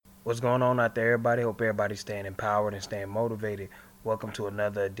What's going on out there, everybody? Hope everybody's staying empowered and staying motivated. Welcome to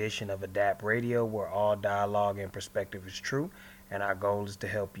another edition of Adapt Radio, where all dialogue and perspective is true, and our goal is to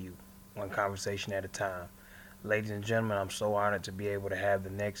help you, one conversation at a time. Ladies and gentlemen, I'm so honored to be able to have the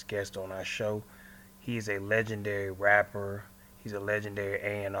next guest on our show. He is a legendary rapper. He's a legendary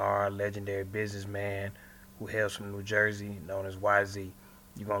A&R, legendary businessman who hails from New Jersey, known as YZ.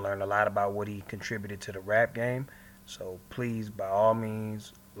 You're going to learn a lot about what he contributed to the rap game. So please, by all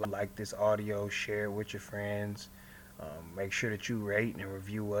means, like this audio, share it with your friends. Make sure that you rate and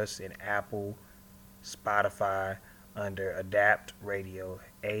review us in Apple, Spotify, under Adapt Radio,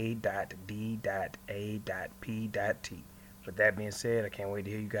 A.D.A.P.T. With that being said, I can't wait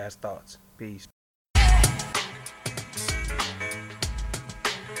to hear you guys' thoughts. Peace.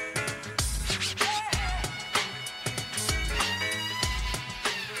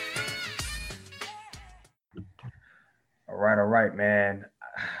 All right, man.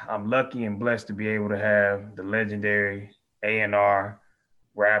 I'm lucky and blessed to be able to have the legendary A&R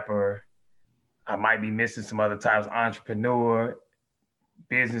rapper. I might be missing some other titles: entrepreneur,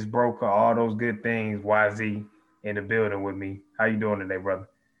 business broker, all those good things. YZ in the building with me. How you doing today, brother?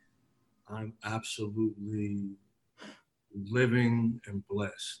 I'm absolutely living and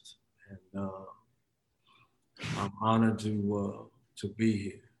blessed, and I'm honored to be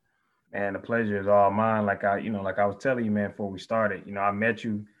here. Man, the pleasure is all mine. Like I was telling you, man, before we started, I met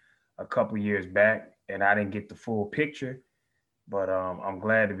you a couple years back, and I didn't get the full picture, but I'm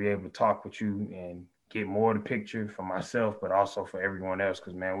glad to be able to talk with you and get more of the picture for myself, but also for everyone else.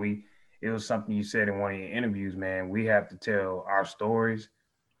 Because man, it was something you said in one of your interviews, man. We have to tell our stories,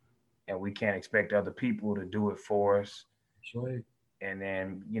 and we can't expect other people to do it for us. That's right. And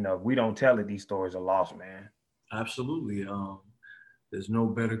then if we don't tell it, these stories are lost, man. Absolutely. There's no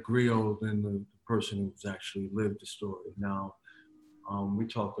better griot than the person who's actually lived the story. Now, we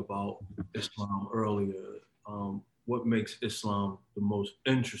talked about Islam earlier. What makes Islam the most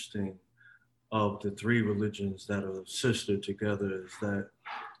interesting of the three religions that are sistered together is that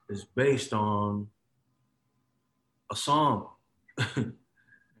it's based on a song.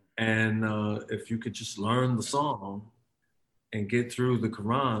 And if you could just learn the song and get through the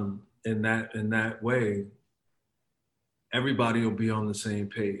Quran in that way, everybody will be on the same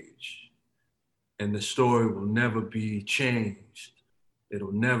page, and the story will never be changed.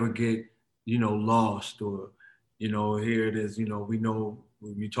 It'll never get lost, or here it is. We know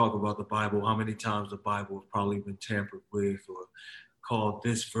when you talk about the Bible, how many times the Bible has probably been tampered with or called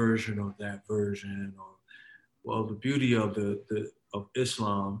this version or that version. Or well, the beauty of the of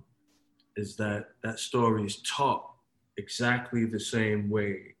Islam is that that story is taught exactly the same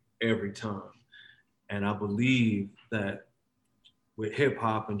way every time. And I believe that with hip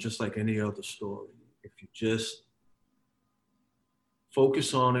hop, and just like any other story, if you just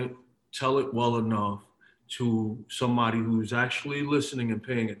focus on it, tell it well enough to somebody who's actually listening and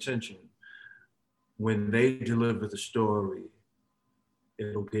paying attention, when they deliver the story,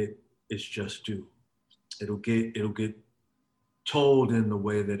 it'll get its just due. It'll get told in the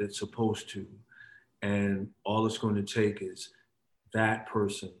way that it's supposed to. And all it's going to take is that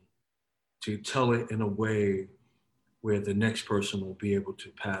person to tell it in a way where the next person will be able to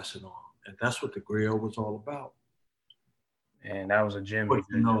pass it on. And that's what the griot was all about. And that was a gem But you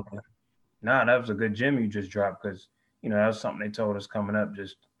you just know dropped. that. Nah, that was a good gem you just dropped because that was something they told us coming up,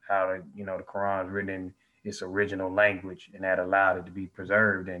 just how the Quran's written in its original language, and that allowed it to be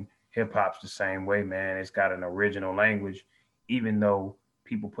preserved. And hip hop's the same way, man. It's got an original language, even though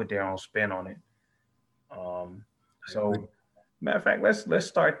people put their own spin on it. Um, I agree. so, matter of fact, let's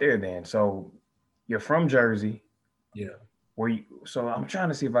start there then. So, you're from Jersey. Yeah. Were you? So I'm trying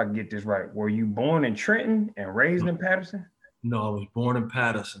to see if I can get this right. Were you born in Trenton and raised No, in Patterson? no, I was born in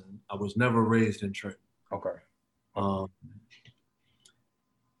Patterson. I was never raised in Trenton. Okay. Okay. Um,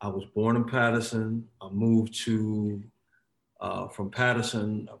 I was born in Patterson. I moved to from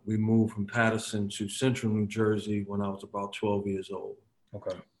Patterson. We moved from Patterson to Central New Jersey when I was about 12 years old.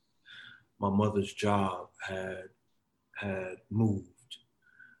 Okay. My mother's job had moved,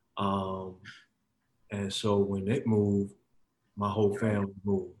 um, and so when it moved, my whole family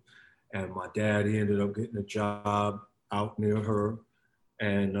moved. And my dad, he ended up getting a job out near her,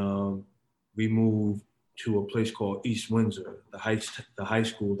 and we moved to a place called East Windsor. The high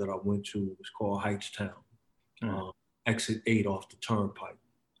school that I went to was called Heightstown, Mm. um, exit 8 off the turnpike.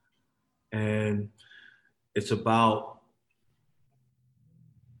 And it's about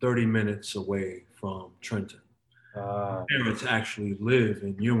 30 minutes away from Trenton. Uh, My parents actually live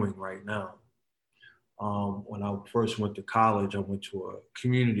in Ewing right now. When I first went to college, I went to a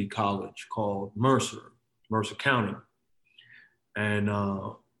community college called Mercer County. And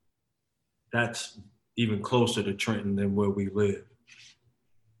that's even closer to Trenton than where we live.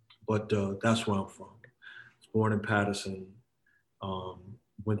 But that's where I'm from. I was born in Patterson. Um,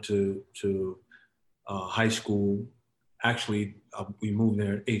 went to high school. Actually, we moved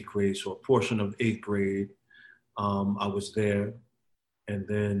there in 8th grade, so a portion of 8th grade, I was there. And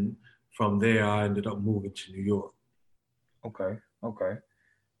then from there, I ended up moving to New York. Okay. Okay.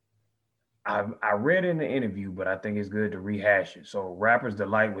 I read in the interview, but I think it's good to rehash it. So, Rapper's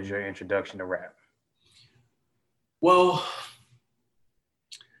Delight was your introduction to rap. Well,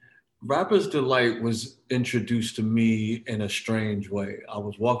 Rapper's Delight was introduced to me in a strange way. I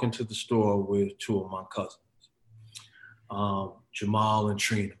was walking to the store with two of my cousins, Jamal and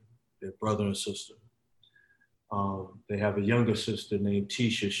Trina, their brother and sister. They have a younger sister named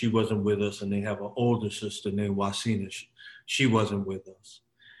Tisha. She wasn't with us. And they have an older sister named Wasina. She wasn't with us.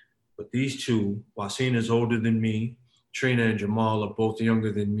 But these two, Wasina is older than me. Trina and Jamal are both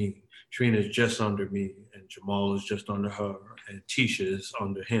younger than me. Trina is just under me, and Jamal is just under her, and Tisha is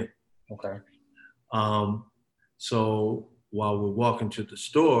under him. Okay. So while we're walking to the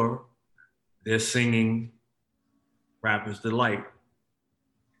store, they're singing Rapper's Delight.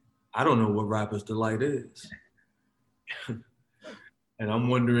 I don't know what Rapper's Delight is. And I'm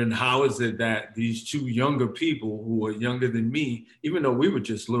wondering, how is it that these two younger people who are younger than me, even though we were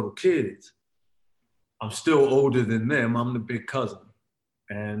just little kids, I'm still older than them. I'm the big cousin.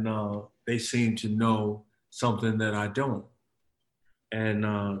 And they seem to know something that I don't. And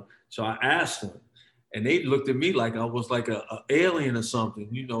so I asked them, and they looked at me like I was like a alien or something,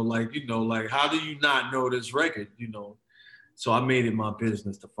 like, how do you not know this record, So I made it my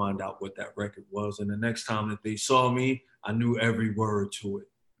business to find out what that record was. And the next time that they saw me, I knew every word to it.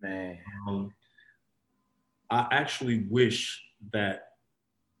 Man. I actually wish that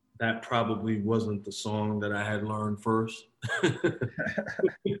probably wasn't the song that I had learned first.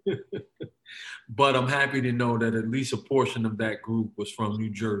 But I'm happy to know that at least a portion of that group was from New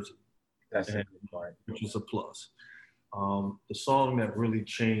Jersey. That's a good part. Which is a plus. The song that really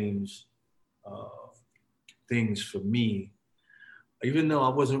changed things for me, even though I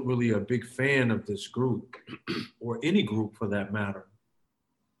wasn't really a big fan of this group, or any group for that matter,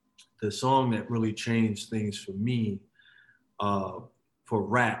 the song that really changed things for me, for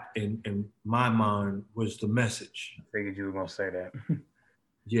rap in my mind, was The Message. I figured you were going to say that.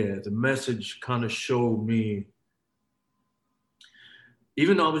 Yeah, The Message kind of showed me,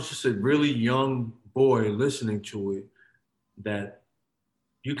 even though I was just a really young boy listening to it, that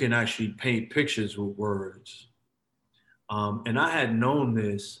you can actually paint pictures with words. And I had known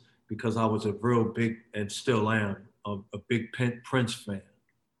this because I was a real big, and still am, a big Prince fan.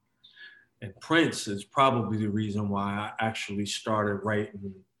 And Prince is probably the reason why I actually started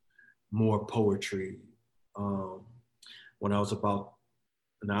writing more poetry when I was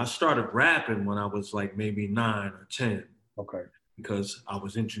I started rapping when I was like maybe 9 or 10. Okay. Because I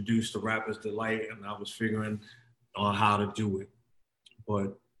was introduced to Rapper's Delight and I was figuring on how to do it.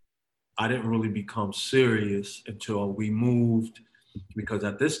 But I didn't really become serious until we moved, because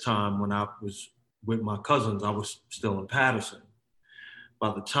at this time when I was with my cousins, I was still in Patterson.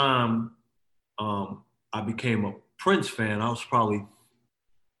 By the time I became a Prince fan, I was probably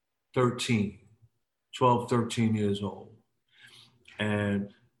 12, 13 years old. And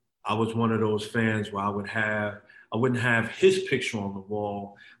I was one of those fans where I wouldn't have his picture on the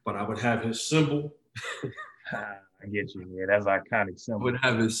wall, but I would have his symbol. I get you. Yeah, that's iconic symbol. I would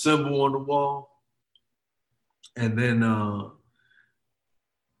have his symbol on the wall. And then I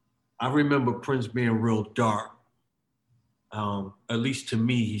remember Prince being real dark. At least to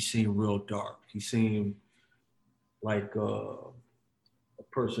me, he seemed real dark. He seemed like a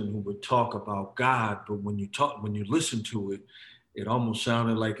person who would talk about God, but when you listen to it, it almost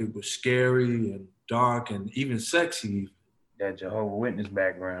sounded like it was scary and dark and even sexy. That Jehovah's Witness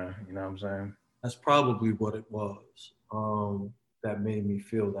background, you know what I'm saying? That's probably what it was that made me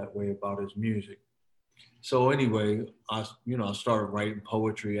feel that way about his music. So anyway, I started writing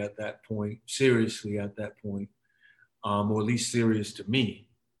poetry at that point, seriously at that point, or at least serious to me.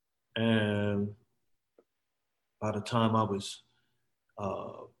 And by the time I was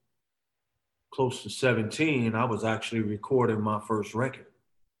close to 17, I was actually recording my first record.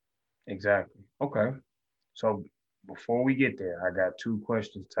 Exactly. Okay. So before we get there, I got 2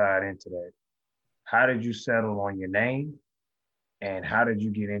 questions tied into that. How did you settle on your name? And how did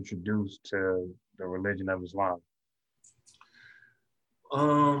you get introduced to the religion of Islam?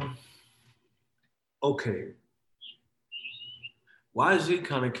 Okay. YZ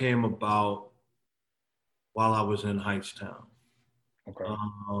kind of came about while I was in Hightstown. Okay.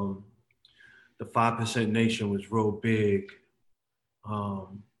 The 5% Nation was real big.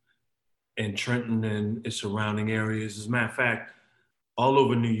 and Trenton and its surrounding areas. As a matter of fact, all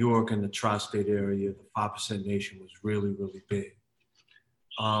over New York and the tri-state area, the 5% Nation was really, really big.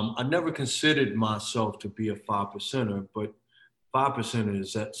 I never considered myself to be a 5%er, but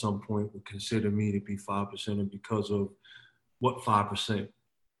 5%ers at some point would consider me to be 5%er because of what 5%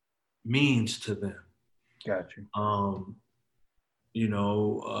 means to them. Got you. You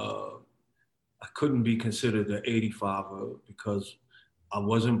know, I couldn't be considered an 85er because I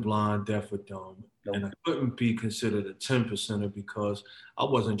wasn't blind, deaf, or dumb. Nope. And I couldn't be considered a 10%er because I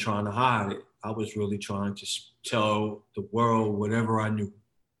wasn't trying to hide it. I was really trying to tell the world whatever I knew.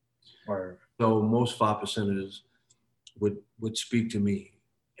 Right. So most 5%ers would speak to me,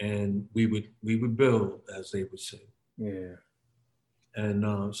 and we would build, as they would say. Yeah.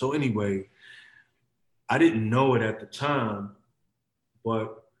 And so anyway, I didn't know it at the time,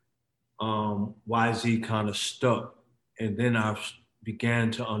 but YZ kind of stuck. And then I began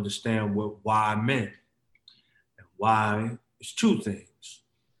to understand what why meant. And why is two things.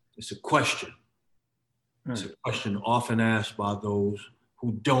 It's a question. It's a question often asked by those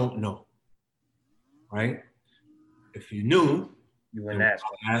who don't know, right? If you knew, you wouldn't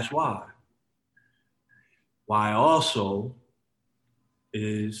ask why. Why also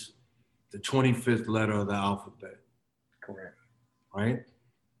is the 25th letter of the alphabet. Correct. Right?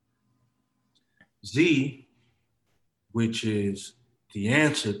 Z, which is the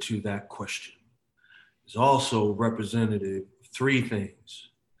answer to that question, is also representative of three things.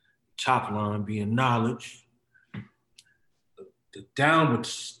 Top line being knowledge, the downward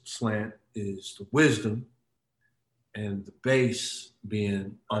slant is the wisdom, and the base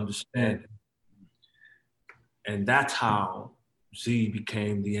being understanding. And that's how Z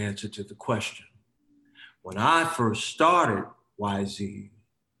became the answer to the question. When I first started YZ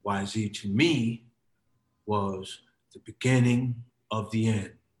to me was the beginning of the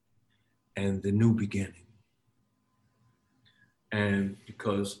end and the new beginning. And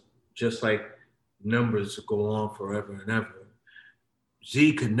because just like numbers go on forever and ever,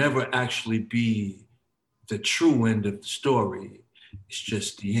 Z could never actually be the true end of the story. It's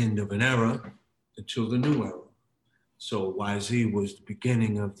just the end of an era until the new era. So YZ was the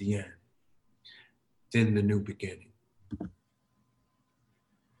beginning of the end, then the new beginning.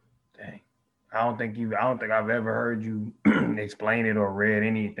 Dang. I don't think I've ever heard you explain it or read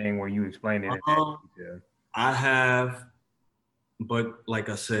anything where you explained it. I have, but like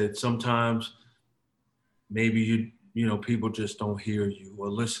I said, sometimes maybe you know people just don't hear you or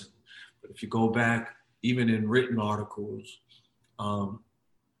listen. But if you go back, even in written articles,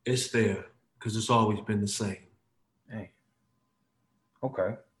 it's there because it's always been the same. Hey.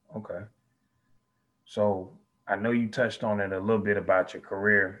 Okay. So I know you touched on it a little bit about your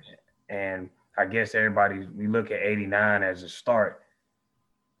career, and I guess we look at 89 as a start.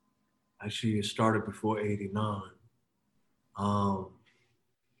 Actually, it started before 89.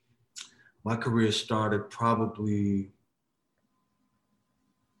 My career started probably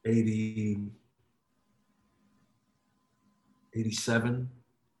 87.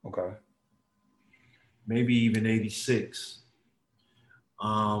 Okay. Maybe even 86.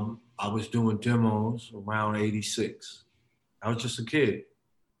 I was doing demos around 86. I was just a kid,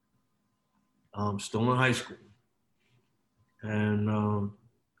 still in high school. And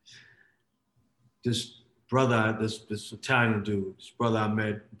this brother, this Italian dude, this brother I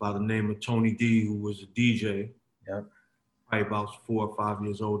met by the name of Tony D, who was a DJ, probably about 4 or 5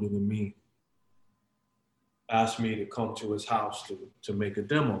 years older than me, asked me to come to his house to make a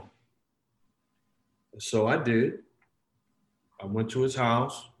demo. So I did. I went to his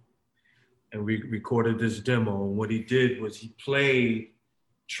house and we recorded this demo. And what he did was he played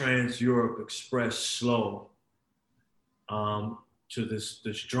Trans Europe Express slow to this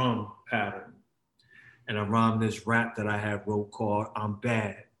drum pattern. And I rhymed this rap that I had wrote called I'm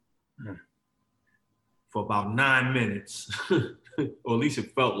Bad for about 9 minutes, or at least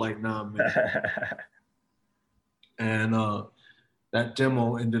it felt like 9 minutes. And that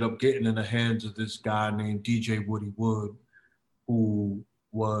demo ended up getting in the hands of this guy named DJ Woody Wood, who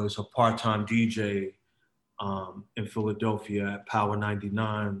was a part-time DJ in Philadelphia at Power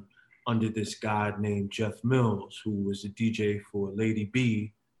 99 under this guy named Jeff Mills, who was a DJ for Lady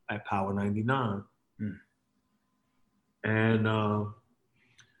B at Power 99. And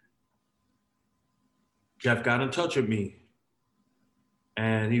Jeff got in touch with me.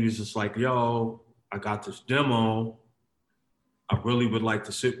 And he was just like, yo, I got this demo. I really would like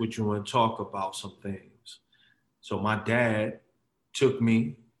to sit with you and talk about some things. So my dad took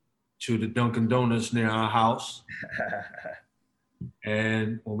me to the Dunkin' Donuts near our house.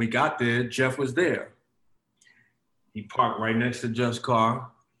 And when we got there, Jeff was there. He parked right next to Jeff's car.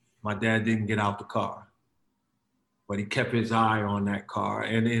 my dad didn't get out the car, but he kept his eye on that car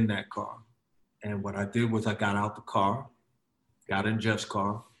and in that car. And what I did was I got out the car, got in Jeff's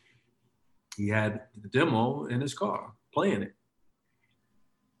car. He had the demo in his car, playing it.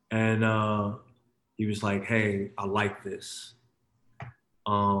 And he was like, hey, I like this.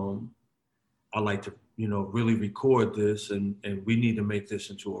 I like to, really record this, and we need to make this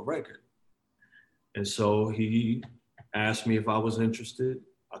into a record. And so he asked me if I was interested.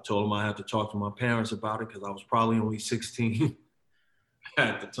 I told him I had to talk to my parents about it because I was probably only 16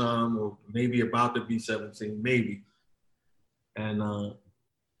 at the time, or maybe about to be 17, maybe. And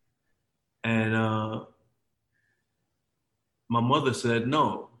my mother said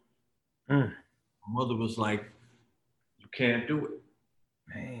no. My mother was like, you can't do it.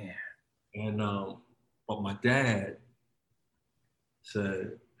 Man. And but my dad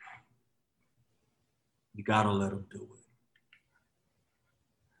said, you gotta let him do it.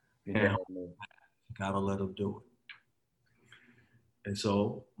 You gotta let him do it. And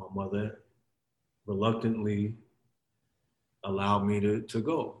so my mother reluctantly allowed me to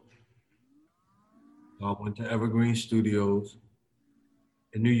go. I went to Evergreen Studios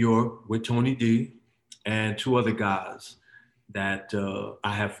in New York with Tony D and two other guys that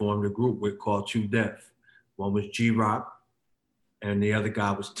I had formed a group with called Too Def. One was G-Rock and the other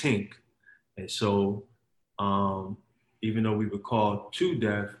guy was Tink. And so even though we were called Too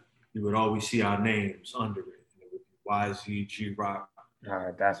Def, you would always see our names under it. It would be YZ, G-Rock. All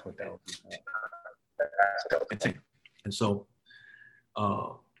right, that's what that was. And so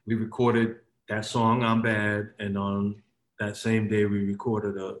we recorded that song, I'm Bad, and on that same day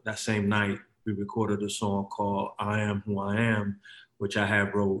that same night, we recorded a song called I Am Who I Am, which I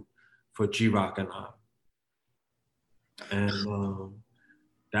had wrote for G-Rock and I. And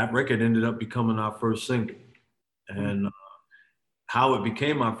that record ended up becoming our first single. And how it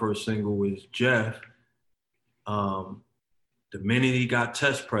became our first single was Jeff, the minute he got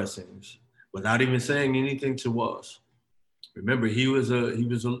test pressings, without even saying anything to us. Remember, he was a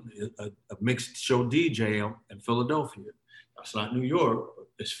mixed show DJ in Philadelphia. That's not New York,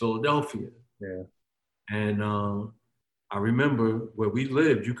 it's Philadelphia. Yeah. And I remember where we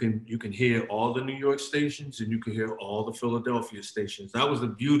lived, you can hear all the New York stations and you can hear all the Philadelphia stations. That was the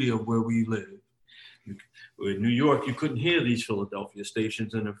beauty of where we lived. In New York, you couldn't hear these Philadelphia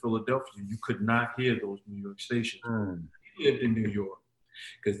stations, and in Philadelphia, you could not hear those New York stations. We lived in New York,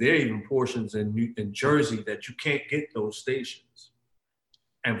 because there are even portions in Jersey that you can't get those stations,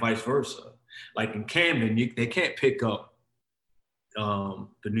 and vice versa. Like in Camden, they can't pick up the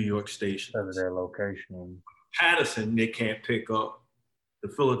New York stations. Because of their location. Patterson, they can't pick up the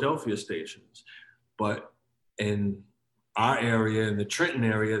Philadelphia stations. But in our area, in the Trenton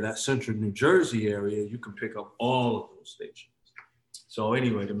area, that central New Jersey area, you can pick up all of those stations. So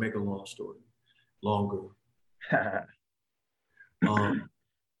anyway, to make a long story longer,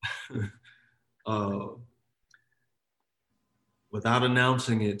 without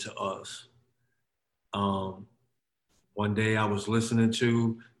announcing it to us, one day I was listening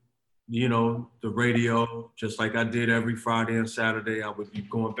to, the radio, just like I did every Friday and Saturday. I would be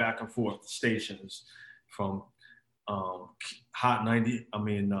going back and forth stations from Hot 90,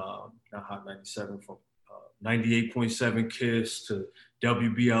 not Hot 97, from 98.7 KISS to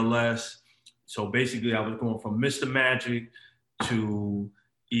WBLS. So basically I was going from Mr. Magic to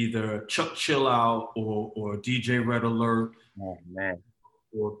either Chuck Chill Out or DJ Red Alert. Oh, man.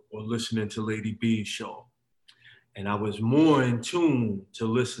 Or listening to Lady B's show. And I was more in tune to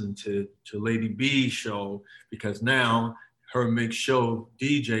listen to Lady B's show, because now her mixed show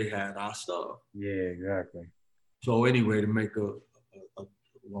DJ had our stuff. Yeah, exactly. So anyway, to make a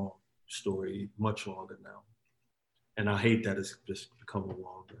long story much longer now, and I hate that it's just becoming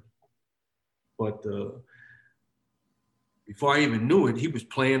longer. But before I even knew it, he was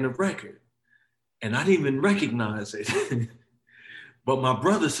playing the record, and I didn't even recognize it. But my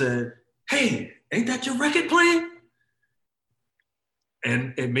brother said, "Hey, ain't that your record playing?"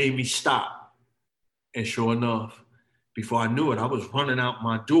 And it made me stop. And sure enough, before I knew it, I was running out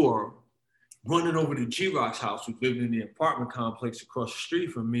my door, running over to G-Rock's house, who lived in the apartment complex across the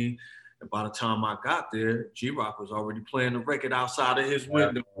street from me. And by the time I got there, G-Rock was already playing the record outside of his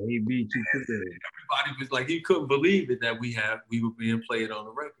window. He beat you to it. Everybody was like, he couldn't believe it that we were being played on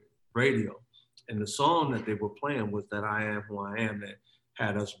the radio. And the song that they were playing was that I Am Who I Am, that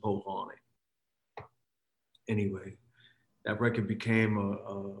had us both on it. Anyway, that record became a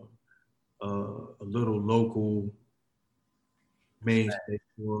little local mainstay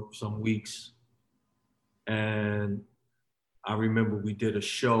for some weeks. And I remember we did a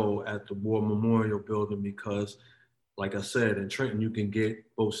show at the War Memorial Building because like I said, in Trenton, you can get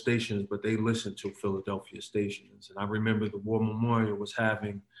both stations, but they listen to Philadelphia stations. And I remember the War Memorial was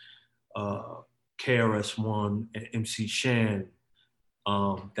having KRS-One and MC Shan,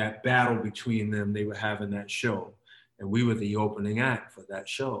 that battle between them, they were having that show. And we were the opening act for that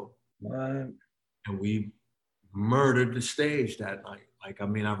show. What? And we murdered the stage that night. Like, I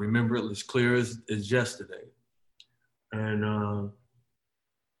mean, I remember it as clear as yesterday. And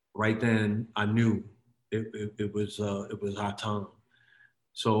right then I knew it was our time.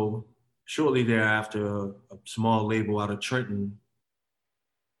 So shortly thereafter, a small label out of Trenton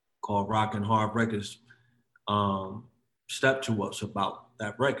called Rock and Hard Records stepped to us about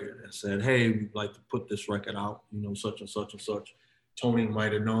that record and said, hey, we'd like to put this record out, you know, such and such and such. Tony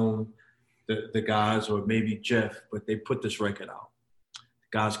might have known the guys, or maybe Jeff, but they put this record out.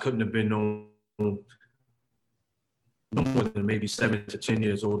 The guys couldn't have been no more than maybe 7 to 10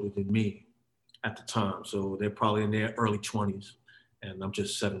 years older than me at the time. So they're probably in their early 20s and I'm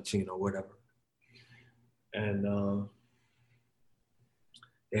just 17 or whatever. And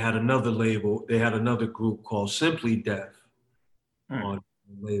they had another label, they had another group called Simply Def on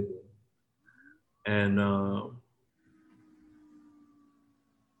the label. And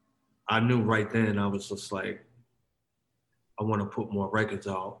I knew right then, I was just like, I want to put more records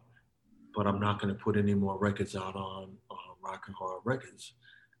out, but I'm not going to put any more records out on Rock and Hard Records.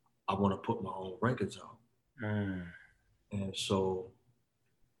 I want to put my own records out. And so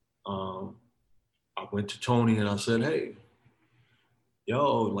I went to Tony and I said, hey,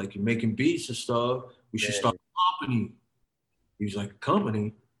 yo, like you're making beats and stuff, we should start a company. He was like, a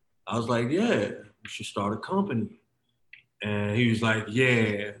company? I was like, yeah, we should start a company. And he was like,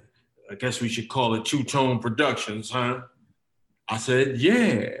 yeah, I guess we should call it Two Tone Productions, huh? I said,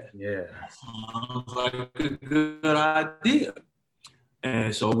 yeah. Yeah. Sounds like a good idea.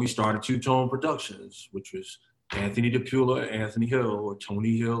 And so we started Two Tone Productions, which was Anthony DePula, Anthony Hill, or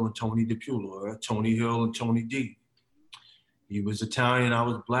Tony Hill and Tony DePula, or Tony Hill and Tony D. He was Italian, I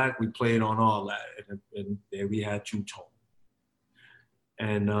was Black. We played on all that. And there we had Two Tone.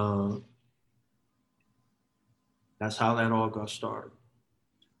 And that's how that all got started.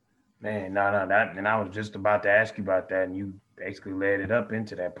 Man, that, and I was just about to ask you about that, and you basically led it up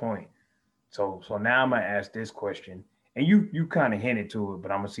into that point. So now I'm gonna ask this question, and you kind of hinted to it,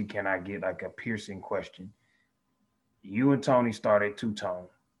 but I'm gonna see, can I get like a piercing question? You and Tony started Two Tone,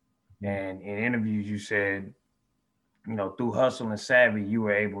 and in interviews you said, you know, through hustle and savvy, you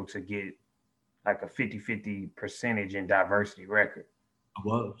were able to get like a 50-50 percentage in Diversity Record. I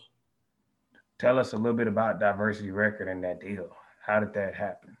was. Tell us a little bit about Diversity Record and that deal. How did that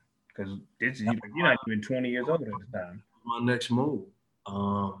happen? Because you're not even 20 years old at the time. My next move.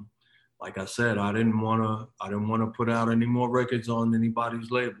 Like I said, I didn't want to put out any more records on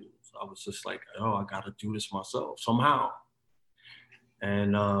anybody's labels. I was just like, oh, I got to do this myself somehow.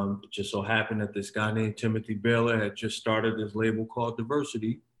 And it just so happened that this guy named Timothy Baylor had just started this label called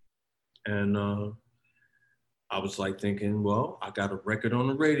Diversity. And I was like thinking, well, I got a record on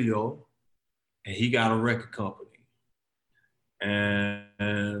the radio and he got a record company.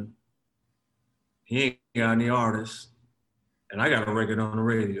 And he ain't got any artists, and I got a record on the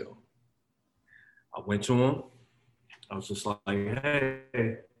radio. I went to him. I was just like, hey.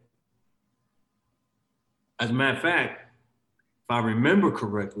 As a matter of fact, if I remember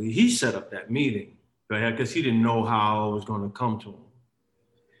correctly, he set up that meeting because he didn't know how I was going to come to him.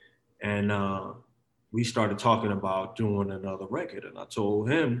 And we started talking about doing another record. And I told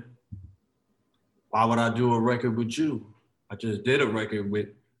him, why would I do a record with you? I just did a record with,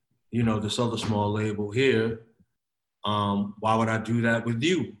 you know, this other small label here. Why would I do that with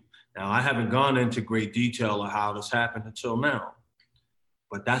you? Now, I haven't gone into great detail of how this happened until now,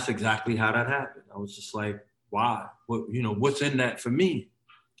 but that's exactly how that happened. I was just like, why? What, you know, what's in that for me?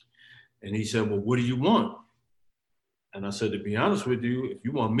 And he said, well, what do you want? And I said, to be honest with you, if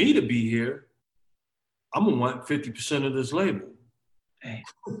you want me to be here, I'm gonna want 50% of this label. Hey.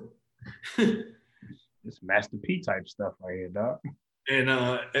 This Master P type stuff right here, dog. And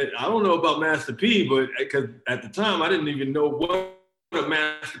I don't know about Master P, but because at the time I didn't even know what a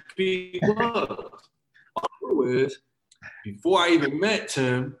Master P was. All I knew is, before I even met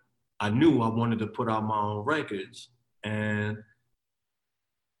Tim, I knew I wanted to put out my own records. And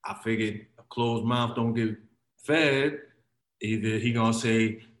I figured a closed mouth don't get fed. Either he gonna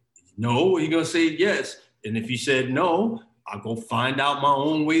say no or he gonna say yes. And if he said no, I'll go find out my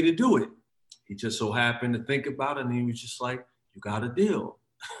own way to do it. He just so happened to think about it and he was just like, you got a deal.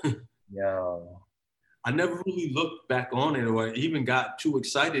 Yo. I never really looked back on it or even got too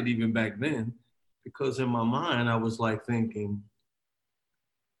excited even back then, because in my mind, I was like thinking,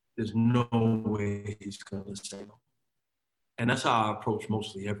 there's no way he's gonna say no. And that's how I approach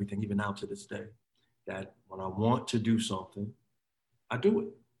mostly everything, even now to this day, that when I want to do something, I do it.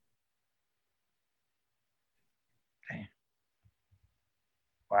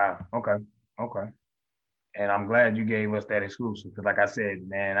 Wow. Okay. Okay. And I'm glad you gave us that exclusive because, like I said,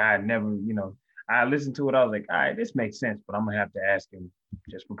 man, I never, I listened to it. I was like, all right, this makes sense, but I'm gonna have to ask him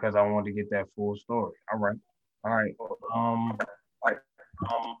just because I wanted to get that full story. All right. All right. Um.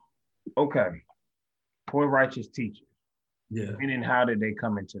 Okay. Poor righteous teachers. Yeah. When and how did they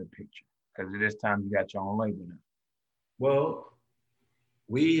come into the picture? Because at this time you got your own label now. Well,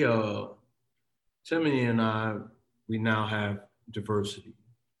 we, Timmy and I, we now have diversity.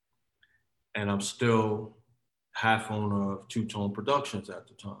 And I'm still half owner of Two Tone Productions at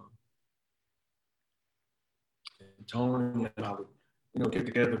the time. And Tony and I would, get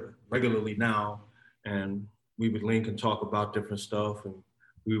together regularly now, and we would link and talk about different stuff, and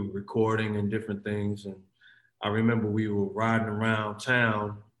we were recording and different things. And I remember we were riding around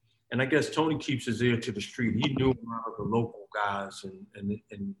town, and I guess Tony keeps his ear to the street. He knew a lot of the local guys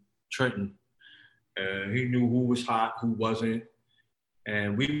in Trenton. He knew who was hot, who wasn't.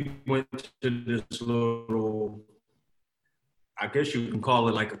 And we went to this little, I guess you can call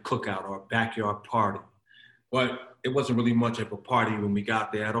it like a cookout or a backyard party. But it wasn't really much of a party when we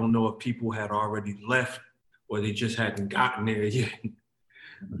got there. I don't know if people had already left or they just hadn't gotten there yet.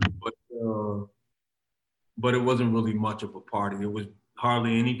 But it wasn't really much of a party. There was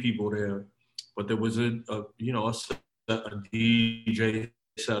hardly any people there. But there was a DJ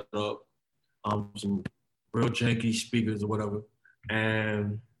set up, some real janky speakers or whatever.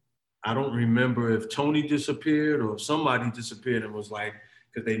 And I don't remember if Tony disappeared or if somebody disappeared and was like,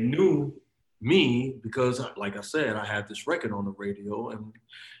 because they knew me because, like I said, I had this record on the radio, and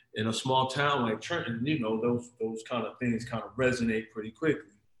in a small town like Trenton, those kind of things kind of resonate pretty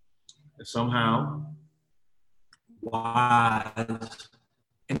quickly. And somehow, Wise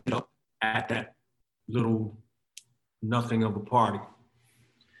ended up at that little nothing of a party.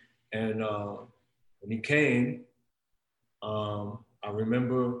 And when he came, I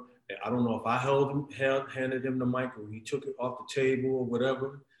remember, I don't know if I handed him the mic or he took it off the table or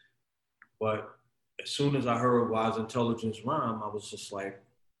whatever, but as soon as I heard Wise Intelligence rhyme, I was just like,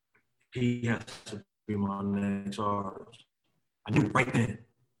 he has to be my next artist. I knew right then.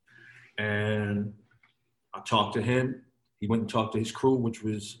 And I talked to him. He went and talked to his crew, which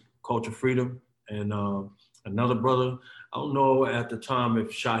was Culture Freedom, and another brother. I don't know at the time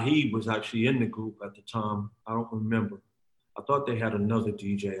if Shaheed was actually in the group at the time. I don't remember. I thought they had another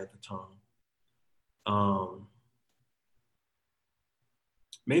DJ at the time.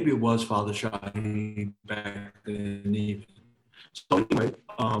 Maybe it was Father Shaheed back then even. So anyway,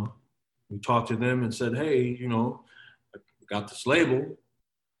 we talked to them and said, hey, I got this label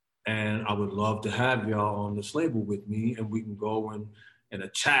and I would love to have y'all on this label with me and we can go and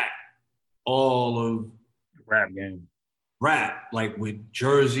attack all of rap game. Rap, like with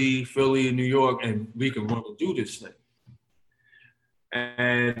Jersey, Philly, and New York, and we can run and do this thing.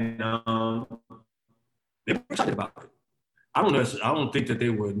 And they were excited about it. I don't think that they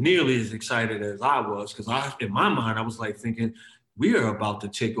were nearly as excited as I was, because in my mind, I was like thinking, we are about to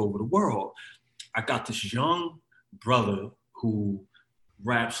take over the world. I got this young brother who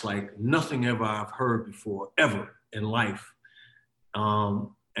raps like nothing ever I've heard before, ever in life.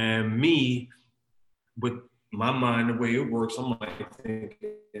 And me, with my mind, the way it works, I'm like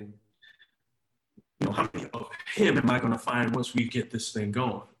thinking, how many of him am I going to find once we get this thing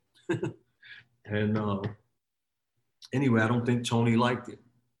going? And anyway, I don't think Tony liked it.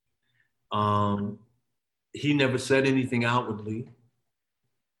 He never said anything outwardly,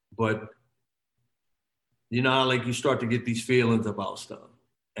 but like you start to get these feelings about stuff.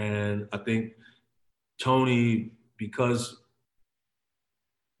 And I think Tony, because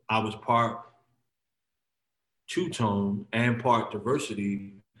I was part Two Tone and part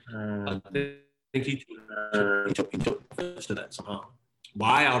diversity, I think he took offense to that somehow.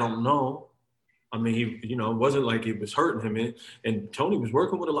 Why, I don't know. I mean, he, it wasn't like it was hurting him. And Tony was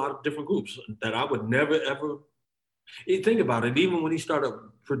working with a lot of different groups that I would never, ever think about it. Even when he started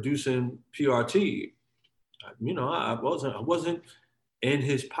producing PRT, I wasn't in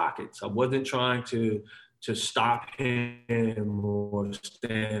his pockets. I wasn't trying to stop him or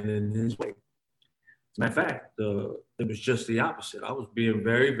stand in his way. As a matter of fact, it was just the opposite. I was being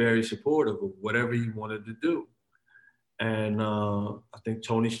very, very supportive of whatever he wanted to do. And I think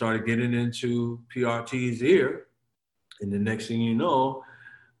Tony started getting into PRT's ear. And the next thing you know,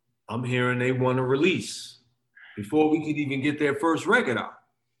 I'm hearing they want to release before we could even get their first record out.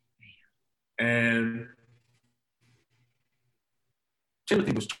 And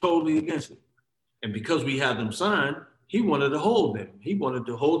Timothy was totally against it. And because we had them signed, he wanted to hold them. He wanted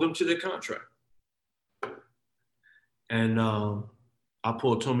to hold them to their contract. And I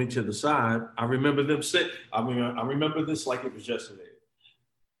pulled Tommy to the side. I remember them saying, I remember this like it was yesterday.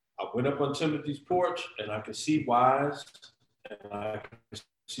 I went up on Timothy's porch and I could see Wise and I could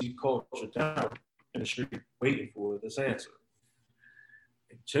see Culture down in the street waiting for this answer.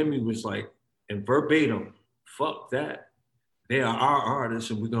 And Timmy was like, and verbatim, fuck that. They are our artists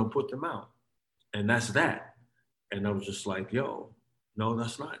and we're gonna put them out. And that's that. And I was just like, yo, no,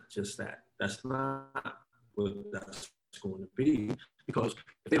 that's not just that. That's not what that's going to be. Because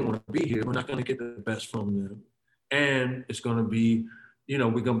if they don't want to be here, we're not gonna get the best from them. And it's gonna be,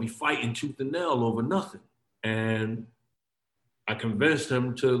 we're gonna be fighting tooth and nail over nothing. And I convinced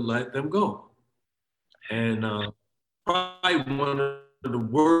him to let them go. And probably one of the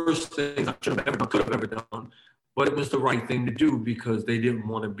worst things I could have ever done, but it was the right thing to do because they didn't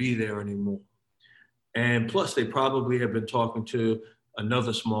want to be there anymore. And plus, they probably have been talking to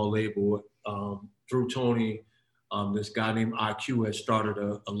another small label through Tony. This guy named IQ has started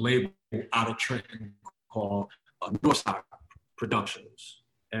a label out of Trenton called Northside Productions.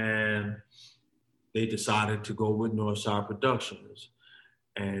 And they decided to go with Northside Productions.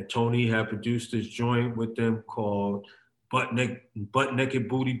 And Tony had produced this joint with them called Butt Naked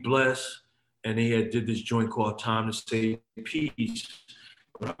Booty Bless. And he had did this joint called Time to Say Peace.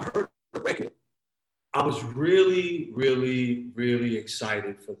 When I heard the record, I was really, really, really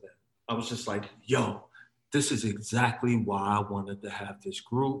excited for them. I was just like, yo, this is exactly why I wanted to have this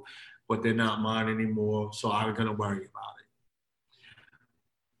group, but they're not mine anymore, so I'm gonna worry about it.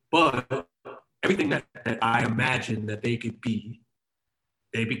 But everything that I imagined that they could be,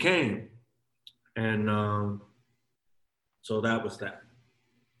 they became. And so that was that.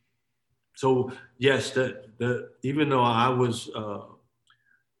 So yes, even though I was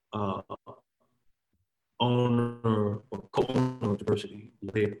owner or co-owner of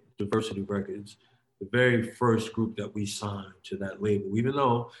Diversity Records, the very first group that we signed to that label, even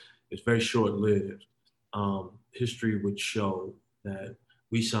though it's very short-lived, history would show that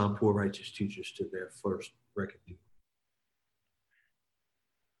we signed Poor Righteous Teachers to their first record deal.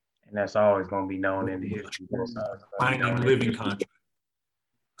 And that's always going to be known in the history books. Binding living contract.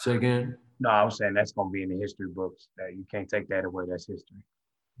 Say again? No, I was saying that's going to be in the history books. That you can't take that away. That's history.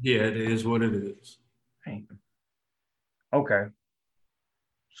 Yeah, it is what it is. Okay.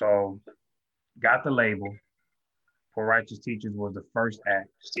 So, got the label. Poor Righteous Teachers was the first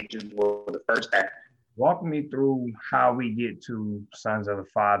act. Walk me through how we get to Sons of the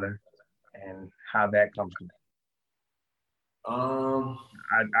Father and how that comes to be. I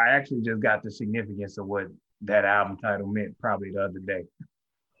actually just got the significance of what that album title meant probably the other day.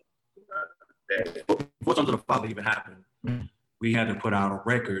 Before Sons of the Father even happened, we had to put out a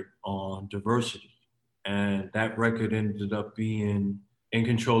record on diversity. And that record ended up being In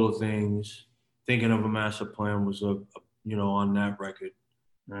Control of Things. Thinking of a Master Plan was on that record.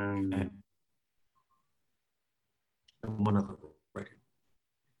 And one other record.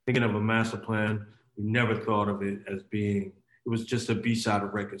 Thinking of a Master Plan, we never thought of it as being, it was just a B-side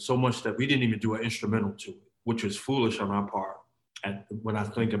of record. So much that we didn't even do an instrumental to it, which was foolish on our part when I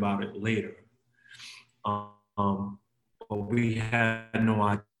think about it later. But we had no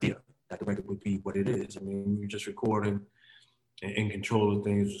idea that the record would be what it is. I mean, we were just recording, and In Control of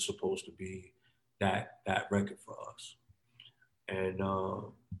Things was supposed to be that record for us. And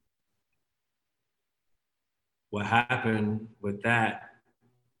what happened with that,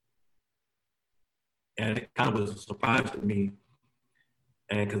 and it kind of was a surprise to me,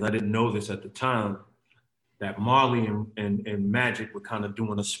 and because I didn't know this at the time, that Marley and Magic were kind of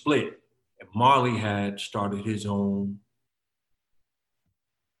doing a split. And Marley had started his own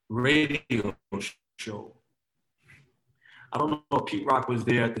radio show. I don't know if Pete Rock was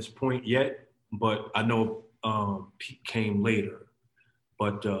there at this point yet, but I know Pete came later.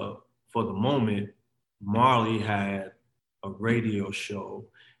 But for the moment, Marley had a radio show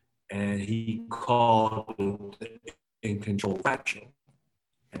and he called it the In Control Rap Show.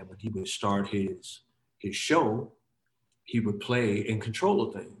 And when he would start his show, he would play In Control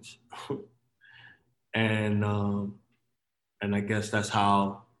of Things. And I guess that's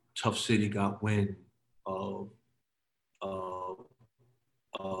how Tough City got wind of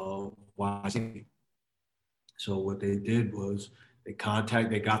YC. So what they did was they got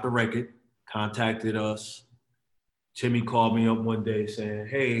the record, contacted us. Timmy called me up one day saying,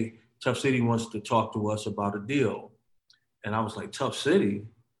 hey, Tough City wants to talk to us about a deal. And I was like, Tough City?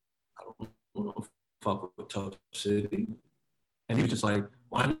 I don't want to fuck with Tough City. And he was just like,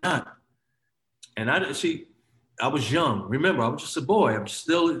 why not? And I was young. Remember, I was just a boy. I'm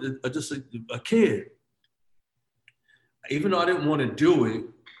still just a kid. even though I didn't want to do it,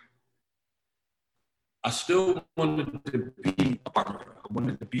 I still wanted to be a partner. I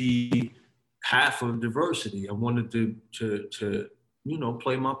wanted to be half of diversity. I wanted to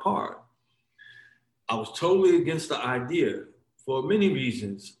play my part. I was totally against the idea for many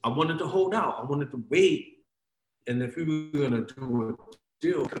reasons. I wanted to hold out. I wanted to wait. And if we were going to do a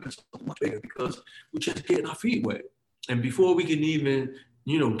deal, it could have been so much bigger because we're just getting our feet wet. And before we can even,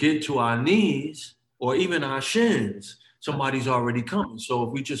 get to our knees or even our shins, somebody's already coming. So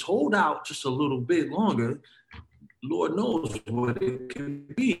if we just hold out just a little bit longer, Lord knows what it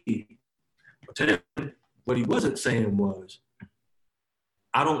could be. But to him, what he wasn't saying was,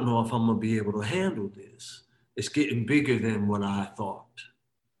 I don't know if I'm gonna be able to handle this. It's getting bigger than what I thought.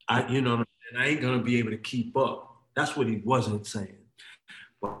 And I ain't gonna be able to keep up. That's what he wasn't saying.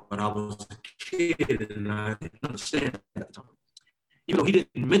 But I was a kid and I didn't understand at the time. Even though he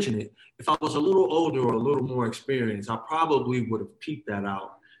didn't mention it, if I was a little older or a little more experienced, I probably would have peeped that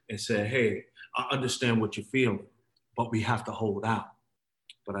out and said, hey, I understand what you're feeling, but we have to hold out.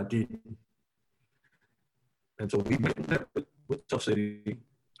 But I didn't. And so we met with Tuff City.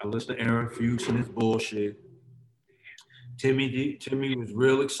 I listened to Aaron Fuchs and his bullshit. Timmy was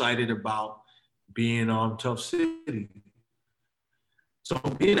real excited about being on Tuff City. So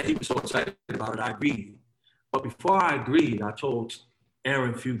being that he was so excited about it, I agreed. But before I agreed, I told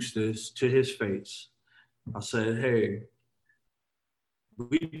Aaron Fuchs this to his face. I said, hey,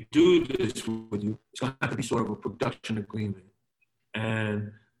 we do this with you. It's gonna have to be sort of a production agreement.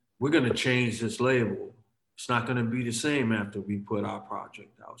 And we're gonna change this label. It's not gonna be the same after we put our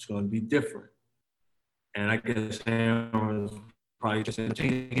project out. It's gonna be different. And I guess Aaron was probably just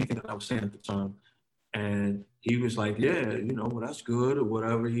entertaining anything that I was saying at the time. And he was like, yeah, well, that's good, or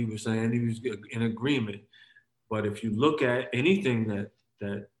whatever he was saying. He was in agreement. But if you look at anything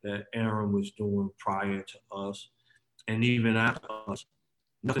that Aaron was doing prior to us, and even after us,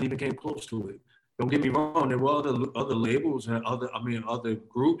 nothing even came close to it. Don't get me wrong, there were other labels and other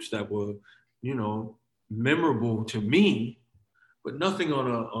groups that were, memorable to me, but nothing on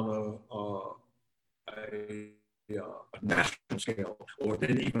a national scale, or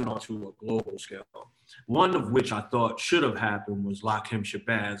then even onto a global scale. One of which I thought should have happened was Lakim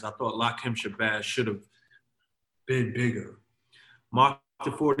Shabazz. I thought Lakim Shabazz should have been bigger. Mark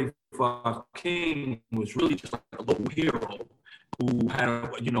the 45 King was really just like a local hero who had,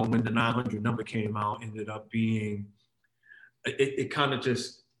 when the 900 number came out, ended up being, it kind of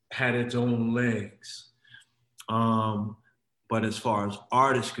just had its own legs. But as far as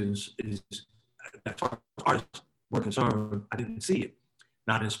artists were concerned, I didn't see it.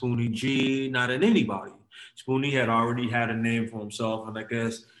 Not in Spoonie G, not in anybody. Spoonie had already had a name for himself, and I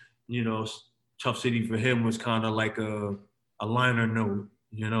guess, Tuff City for him was kind of like a liner note,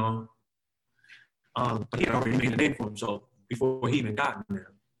 but he had already made a name for himself before he even got in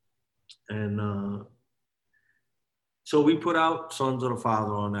there. And so we put out Sons of the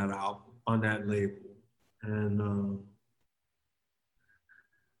Father on that album, on that label. And,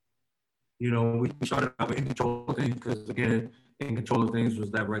 we started out with In Control of Things because, again, In Control of Things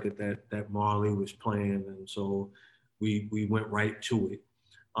was that record that Marley was playing. And so we went right to it.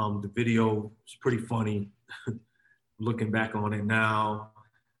 The video is pretty funny looking back on it now.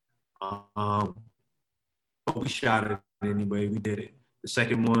 But we shot it anyway, we did it. The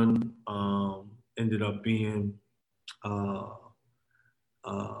second one ended up being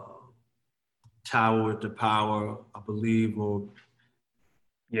Tower to Power, I believe, or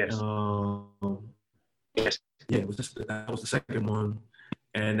yes. Yes. Yeah, that was the second one.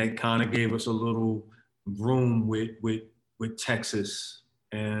 And that kind of gave us a little room with Texas.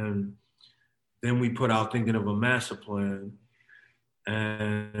 And then we put out Thinking of a Master Plan.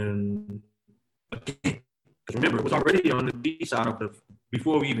 And again, remember, it was already on the B side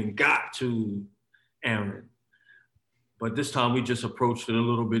before we even got to Aaron. But this time we just approached it a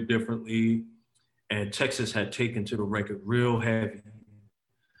little bit differently. And Texas had taken to the record real heavy.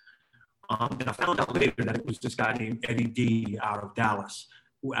 And I found out later that it was this guy named Eddie D out of Dallas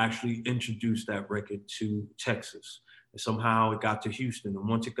who actually introduced that record to Texas. And somehow it got to Houston. And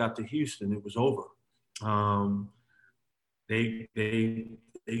once it got to Houston, it was over. They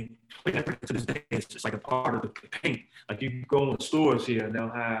play that record to this day. It's just like a part of the campaign. Like you go in stores here and they'll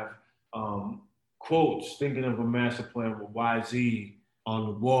have quotes, Thinking of a Master Plan with YZ on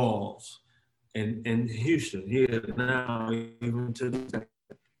the walls in Houston, here now, even to this day.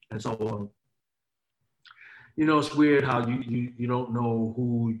 And so, it's weird how you don't know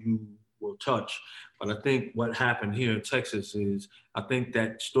who you will touch. But I think what happened here in Texas is, I think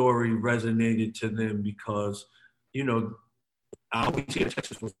that story resonated to them because, I always hear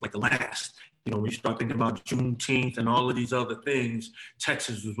Texas was like the last. You know, when you start thinking about Juneteenth and all of these other things,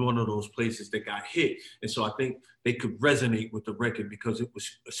 Texas was one of those places that got hit. And so I think they could resonate with the record because it was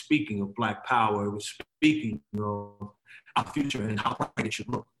speaking of Black power. It was speaking of our future and how bright it should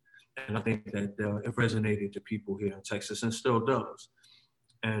look. And I think that it resonated to people here in Texas and still does.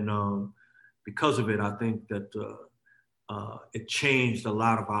 And because of it, I think that it changed a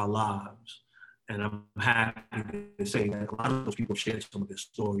lot of our lives. And I'm happy to say that a lot of those people shared some of their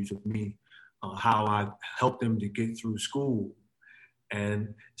stories with me, how I helped them to get through school.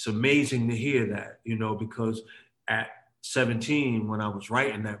 And it's amazing to hear that, you know, because at 17, when I was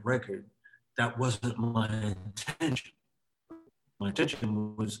writing that record, that wasn't my intention. My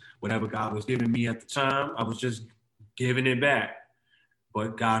intention was whatever God was giving me at the time, I was just giving it back.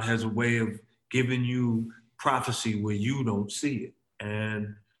 But God has a way of giving you prophecy where you don't see it.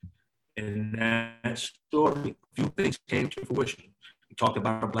 And in that story, a few things came to fruition. We talked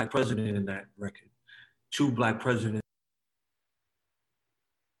about a Black president in that record, 2 Black presidents